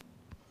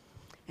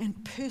and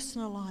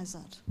personalize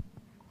it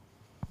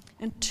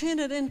and turn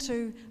it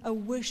into a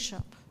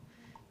worship,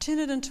 turn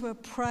it into a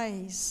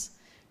praise,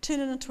 turn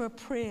it into a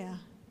prayer.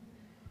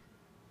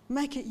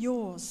 Make it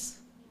yours.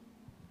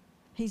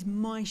 He's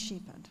my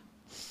shepherd.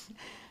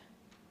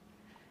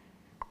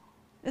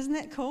 Isn't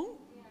that cool?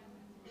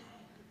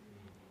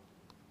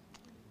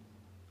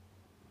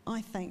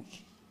 I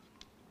think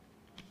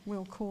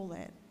we'll call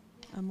that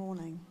a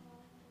morning.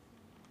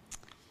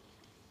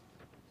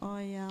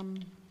 I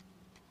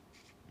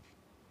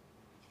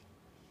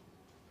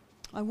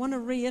want to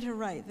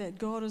reiterate that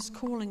God is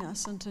calling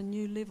us into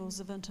new levels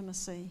of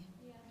intimacy.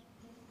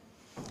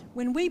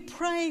 When we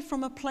pray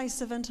from a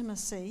place of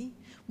intimacy,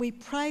 we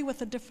pray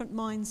with a different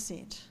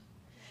mindset.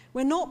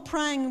 We're not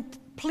praying,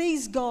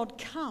 please God,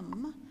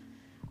 come.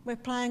 We're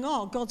praying,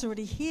 oh, God's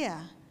already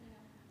here.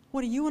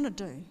 What do you want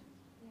to do?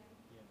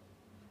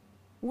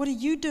 What are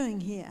you doing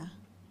here?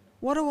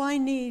 What do I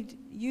need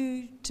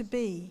you to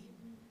be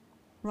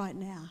right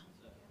now?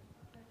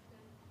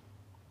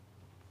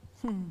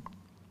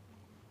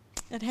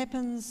 It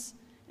happens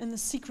in the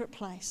secret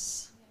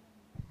place,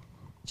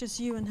 just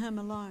you and Him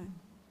alone.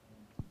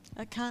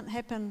 It can't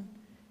happen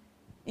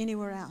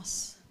anywhere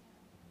else.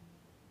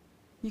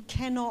 You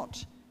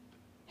cannot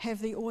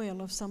have the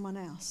oil of someone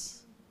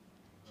else.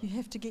 You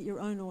have to get your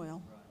own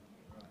oil.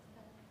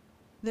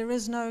 There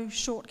is no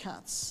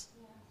shortcuts.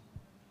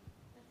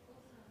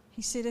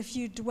 He said, if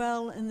you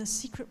dwell in the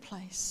secret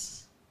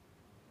place,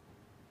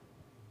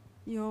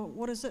 you're,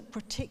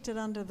 protected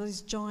under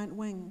these giant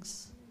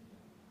wings.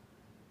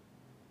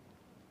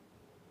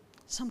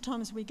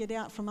 Sometimes we get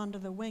out from under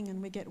the wing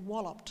and we get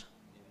walloped.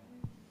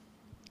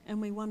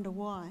 And we wonder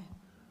why.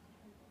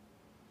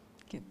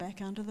 Get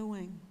back under the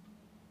wing.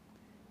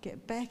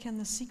 Get back in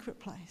the secret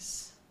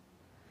place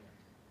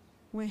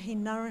where He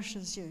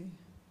nourishes you,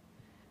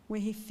 where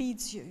He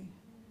feeds you,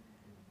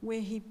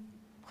 where He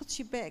puts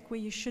you back where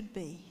you should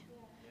be,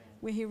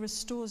 where He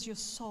restores your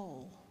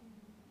soul.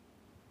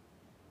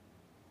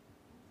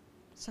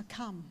 So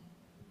come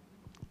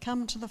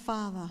to the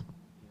Father.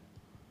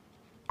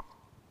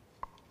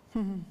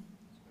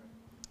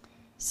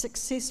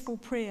 Successful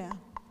prayer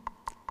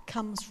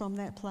comes from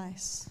that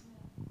place.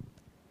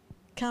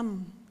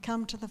 Come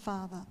to the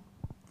Father.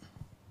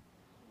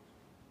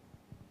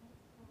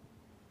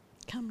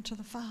 Come to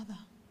the Father.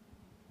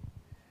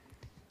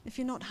 If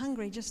you're not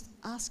hungry, just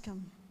ask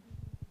Him.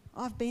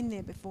 I've been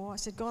there before. I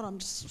said, God, I'm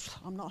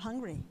not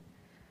hungry.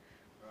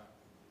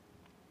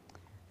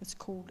 It's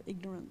called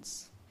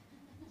ignorance.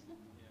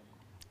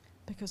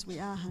 Because we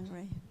are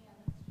hungry.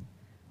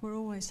 We're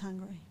always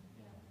hungry.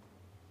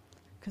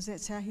 Because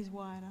that's how He's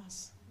wired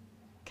us.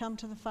 Come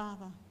to the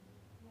Father.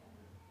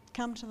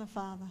 Come to the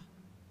Father.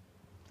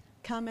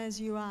 Come as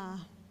you are.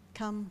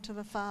 Come to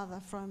the Father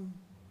from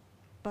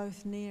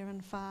both near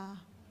and far.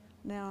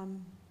 Now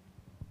I'm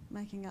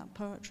making up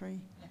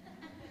poetry.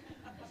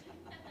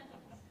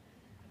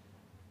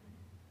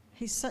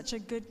 He's such a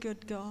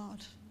good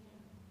God.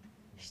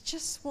 He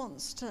just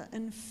wants to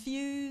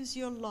infuse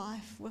your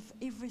life with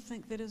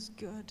everything that is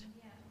good.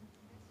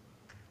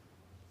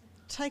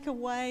 Take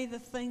away the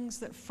things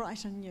that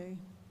frighten you.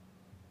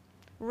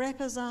 Wrap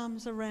His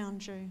arms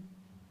around you.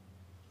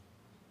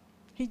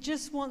 He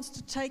just wants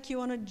to take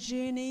you on a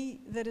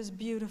journey that is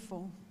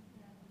beautiful,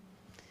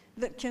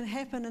 that can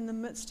happen in the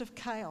midst of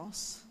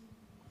chaos.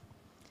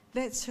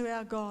 That's who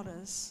our God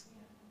is.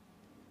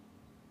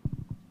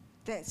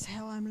 That's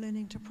how I'm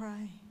learning to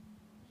pray.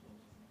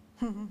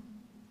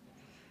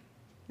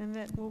 And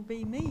that will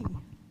be me.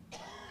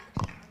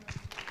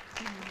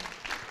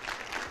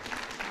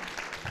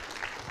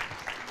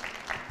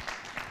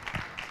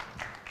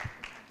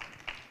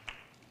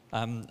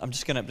 I'm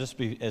just going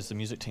to, as the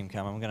music team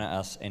come, I'm going to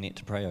ask Annette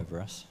to pray over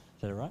us.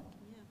 Is that all right?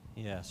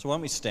 Yeah. So why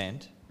don't we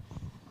stand?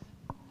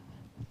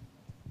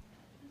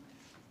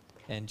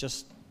 And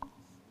just,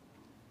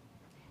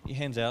 your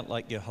hands out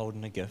like you're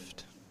holding a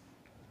gift.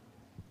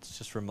 It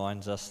just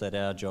reminds us that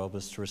our job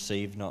is to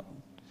receive, not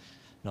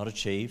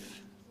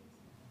achieve.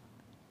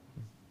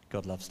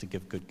 God loves to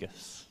give good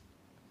gifts.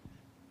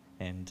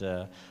 And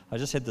I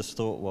just had this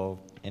thought while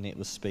Annette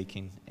was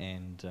speaking,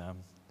 and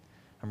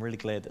I'm really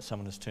glad that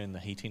someone has turned the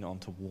heating on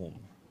to warm.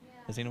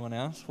 Is anyone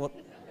else?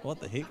 What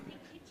the heck?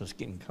 It's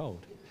getting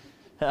cold.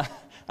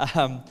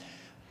 I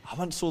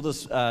once saw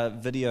this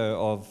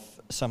video of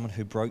someone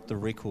who broke the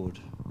record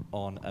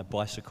on a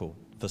bicycle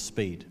for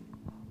speed.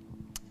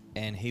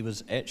 And he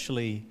was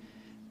actually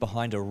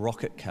behind a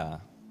rocket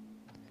car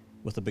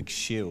with a big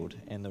shield,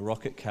 and the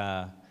rocket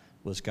car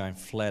was going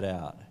flat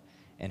out,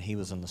 and he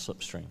was in the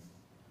slipstream.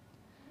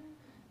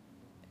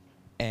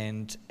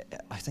 And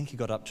I think he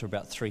got up to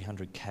about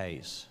 300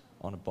 Ks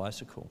on a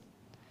bicycle.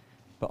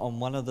 But on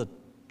one of the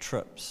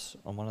trips,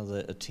 on one of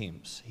the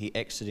attempts, he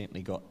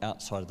accidentally got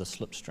outside of the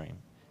slipstream,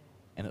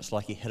 and it's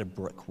like he hit a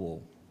brick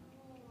wall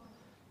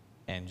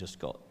and just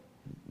got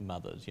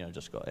mothered,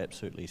 just got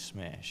absolutely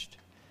smashed.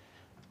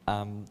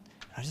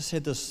 I just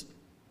had this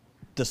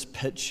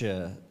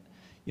picture,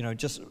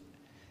 just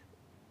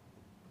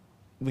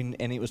when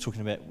Annette was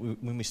talking about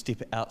when we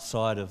step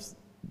outside of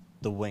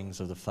the wings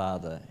of the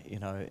Father,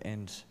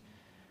 and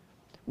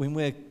when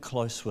we're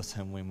close with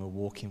Him, when we're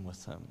walking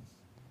with Him,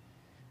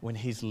 when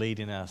He's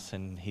leading us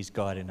and He's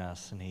guiding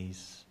us and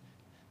He's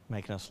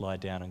making us lie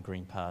down in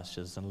green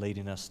pastures and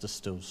leading us to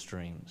still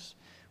streams,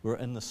 we're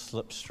in the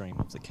slipstream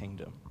of the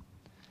kingdom.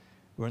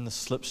 We're in the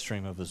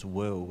slipstream of his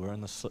will. We're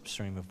in the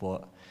slipstream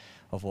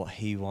of what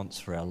he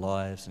wants for our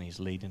lives, and he's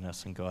leading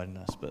us and guiding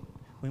us. But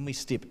when we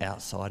step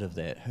outside of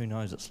that, who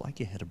knows? It's like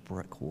you hit a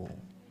brick wall.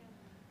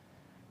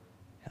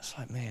 It's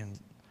like, man,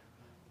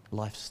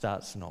 life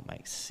starts to not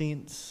make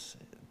sense.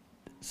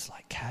 It's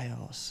like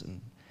chaos, and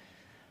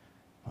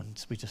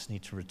we just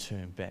need to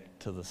return back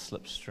to the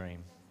slipstream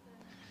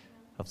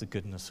of the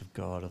goodness of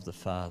God, of the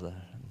Father.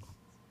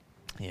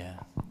 Yeah.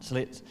 So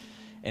let's,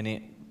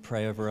 Annette,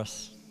 pray over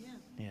us.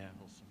 Yeah.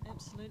 Awesome.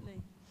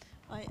 Absolutely.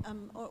 I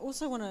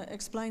also want to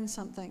explain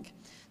something.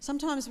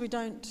 Sometimes we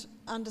don't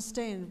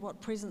understand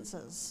what presence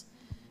is.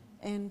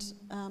 And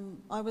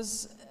I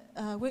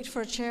worked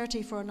for a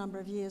charity for a number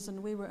of years,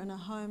 and we were in a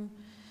home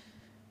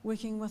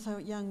working with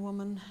a young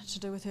woman to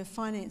do with her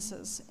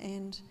finances.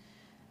 And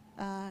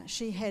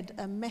she had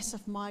a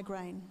massive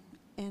migraine,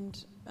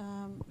 and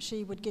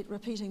she would get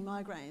repeating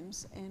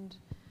migraines. And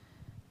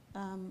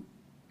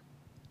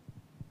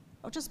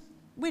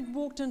we'd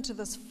walked into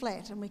this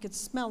flat and we could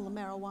smell the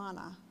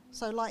marijuana.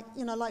 So like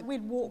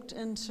we'd walked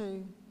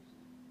into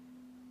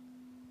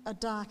a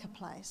darker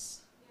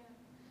place.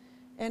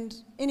 Yeah. And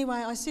anyway,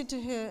 I said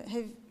to her,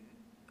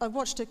 I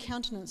watched her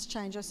countenance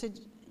change. I said,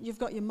 "You've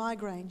got your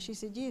migraine?" She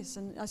said, "Yes."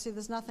 And I said,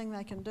 "There's nothing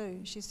they can do."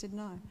 She said,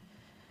 "No."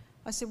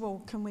 I said,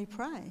 "Well, can we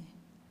pray?"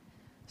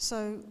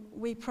 So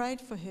we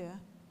prayed for her,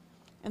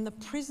 and the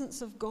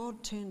presence of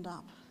God turned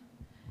up.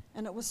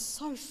 And it was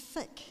so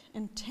thick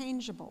and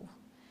tangible.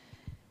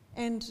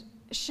 And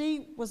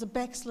she was a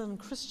backslidden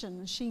Christian,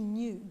 and she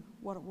knew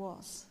what it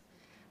was.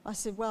 I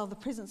said, "Well, the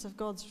presence of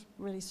God's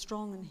really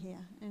strong in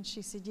here." And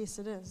she said, "Yes,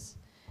 it is."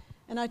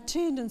 And I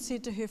turned and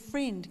said to her,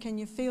 "Friend, can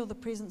you feel the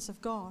presence of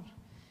God?"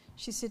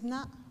 She said,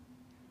 "Nah."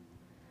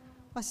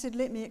 I said,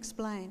 "Let me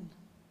explain.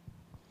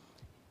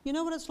 You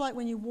know what it's like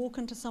when you walk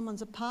into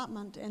someone's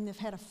apartment and they've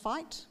had a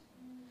fight?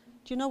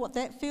 Do you know what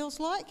that feels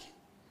like?"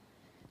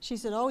 She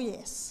said, "Oh,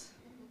 yes."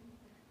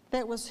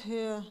 That was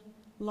her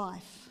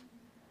life.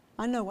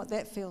 I know what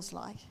that feels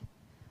like.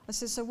 I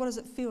said, "So what does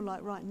it feel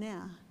like right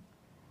now?"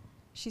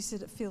 She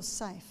said, "It feels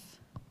safe.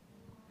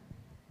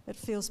 It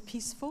feels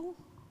peaceful.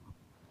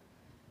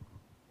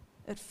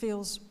 It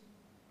feels,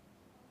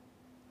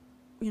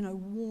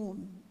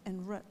 warm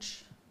and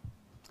rich."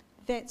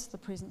 That's the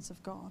presence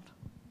of God.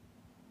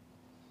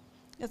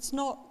 It's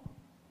not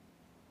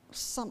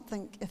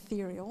something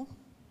ethereal.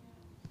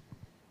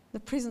 The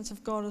presence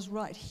of God is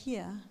right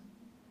here,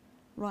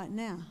 right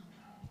now.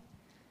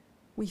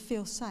 We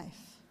feel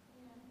safe.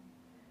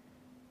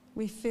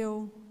 We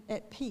feel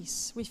at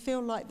peace. We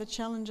feel like the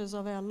challenges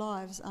of our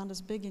lives aren't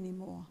as big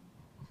anymore.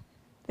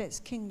 That's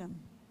kingdom.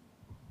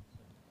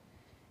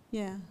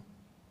 Yeah.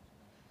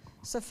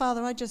 So,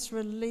 Father, I just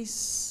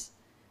release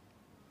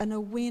an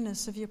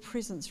awareness of your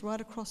presence right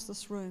across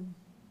this room.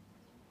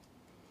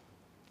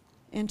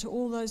 And to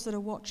all those that are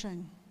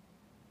watching.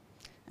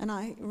 And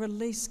I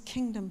release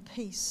kingdom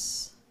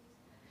peace,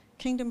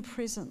 kingdom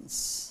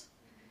presence,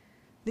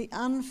 the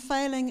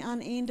unfailing,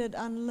 unended,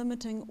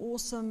 unlimiting,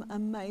 awesome,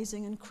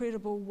 amazing,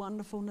 incredible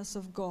wonderfulness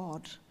of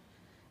God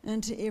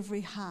into every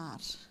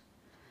heart.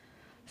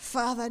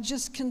 Father,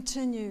 just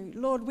continue.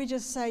 Lord, we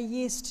just say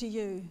yes to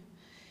you.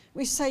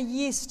 We say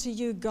yes to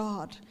you,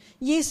 God.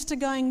 Yes to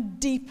going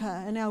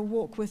deeper in our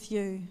walk with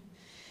you.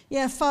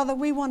 Yeah, Father,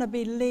 we want to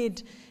be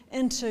led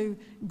into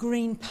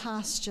green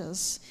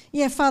pastures.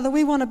 Yeah, Father,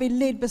 we want to be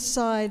led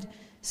beside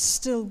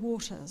still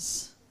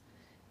waters.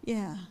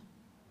 Yeah.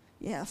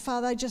 Yeah,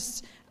 Father, I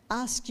just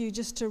ask you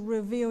just to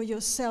reveal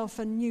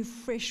yourself in new,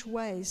 fresh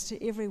ways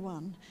to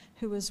everyone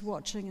who is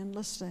watching and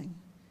listening.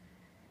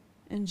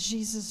 In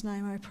Jesus'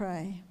 name I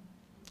pray.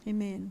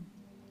 Amen.